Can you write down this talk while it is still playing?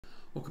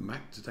Welcome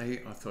back. Today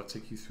I thought I'd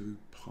take you through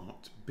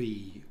part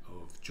B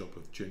of Job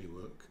of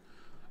Journeywork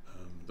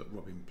that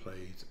Robin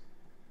played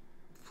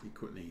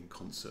frequently in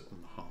concert on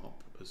the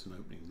harp as an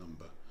opening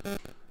number.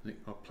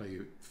 I'll play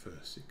it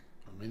first.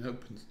 I mean,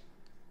 open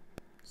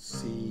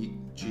C,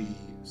 G,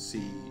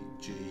 C,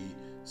 G,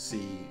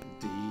 C,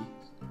 D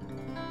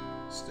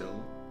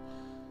still.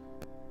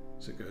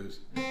 So it goes.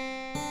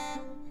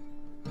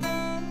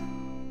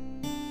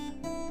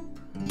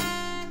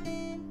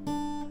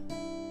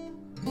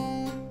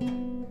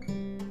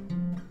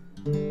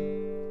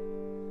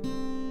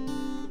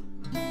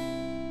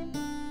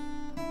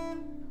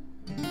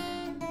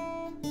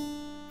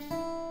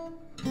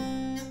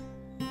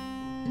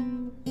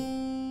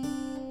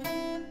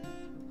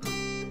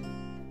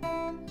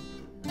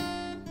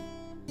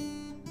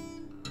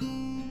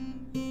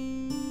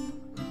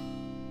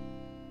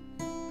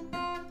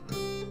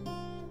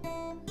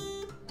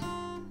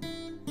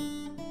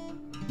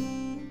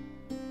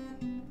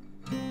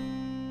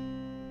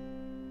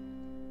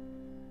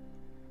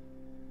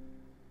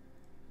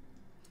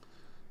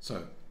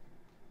 So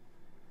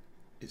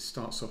it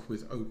starts off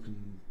with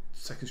open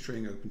second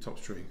string, open top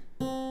string.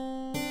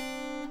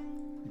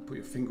 You put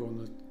your finger on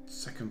the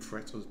second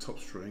fret of the top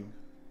string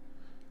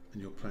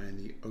and you're playing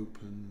the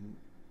open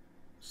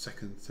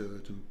second,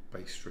 third and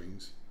bass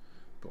strings.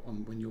 But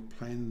when you're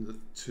playing the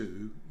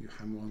two, you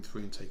hammer on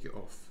three and take it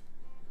off.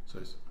 So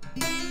it's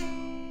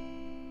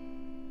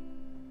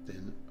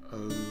then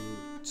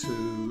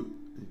O2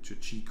 into a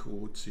G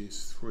chord, so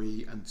it's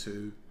 3 and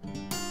 2.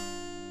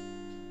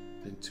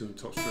 Then 2 on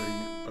top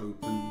string,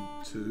 open,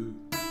 2,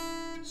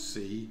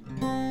 C.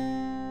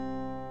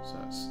 So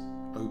that's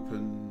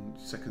open,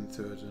 second,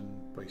 third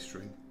and bass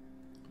string.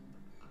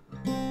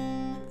 4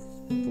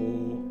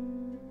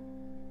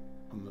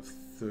 on the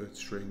third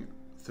string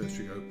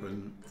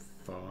open,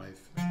 5,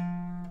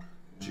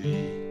 G.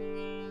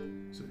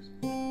 So it's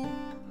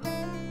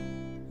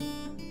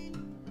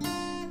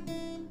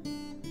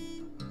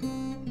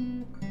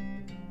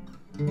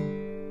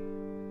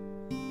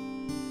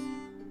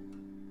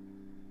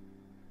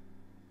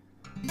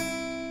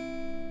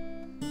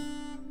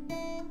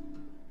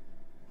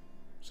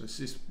so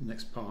this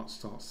next part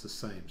starts the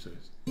same, so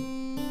it's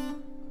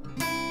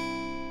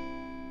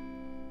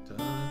da,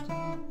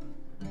 da.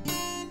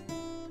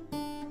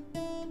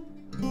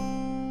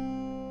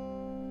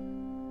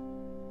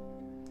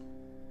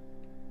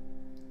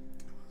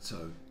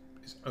 So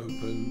it's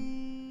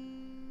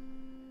open,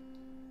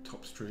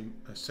 top string,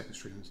 second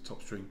string and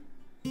top string.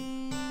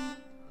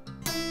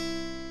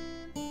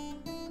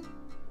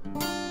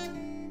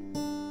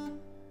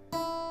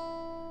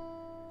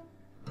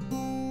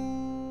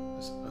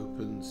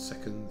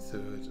 Second,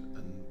 third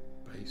and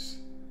bass.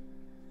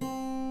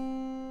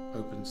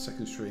 Open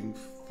second string,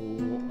 4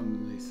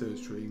 on the third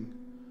string.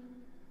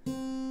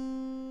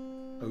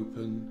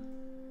 Open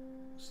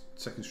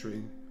second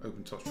string,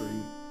 open top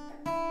string.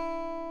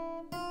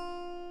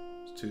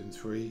 It's 2 and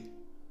 3.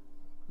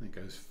 And it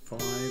goes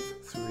 5,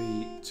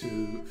 3,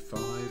 2,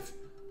 5.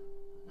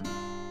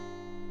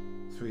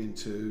 3 and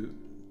 2,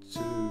 2,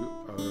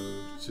 O,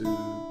 2.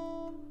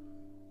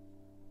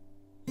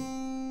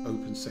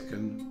 Open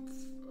second,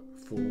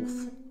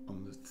 4th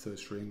on the third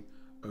string,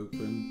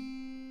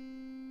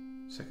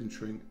 open second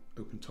string,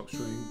 open top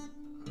string.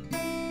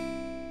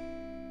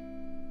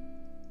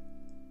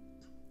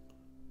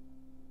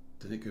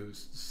 Then it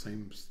goes the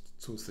same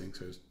sort of thing,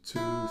 so it's 2,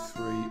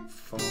 3,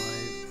 5,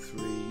 3,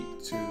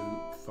 2,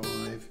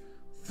 5,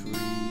 3,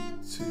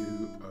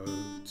 2, O,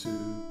 2.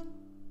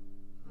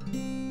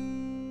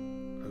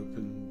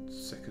 Open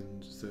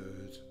second,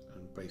 third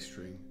and bass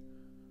string,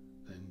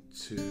 then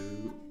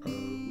 2, O,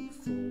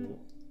 4,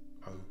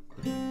 O.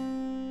 So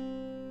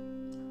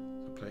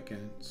play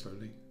again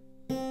slowly.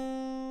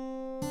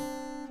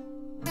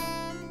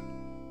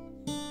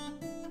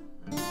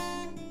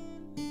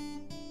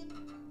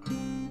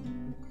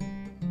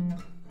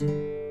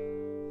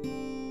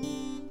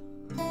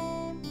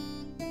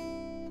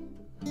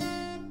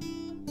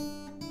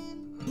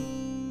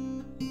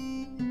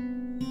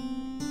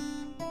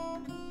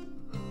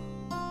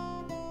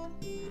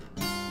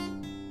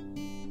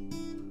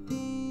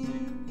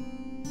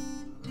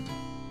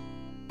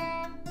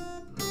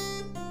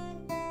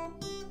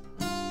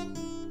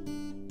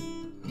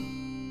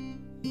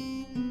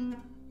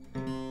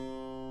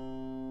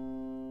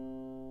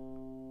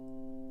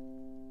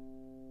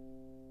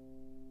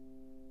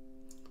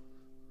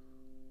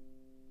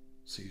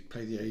 So you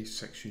play the A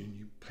section,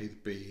 you play the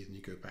B, and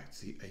you go back to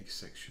the A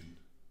section.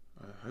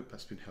 I hope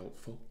that's been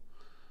helpful.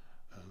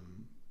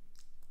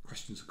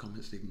 Questions or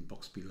comments, leave them in the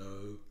box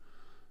below.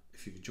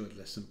 If you've enjoyed the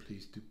lesson,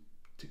 please do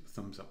tick the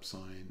thumbs up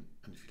sign.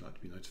 And if you'd like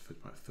to be notified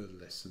about further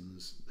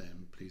lessons,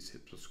 then please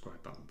hit the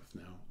subscribe button. But for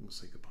now, we'll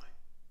say goodbye.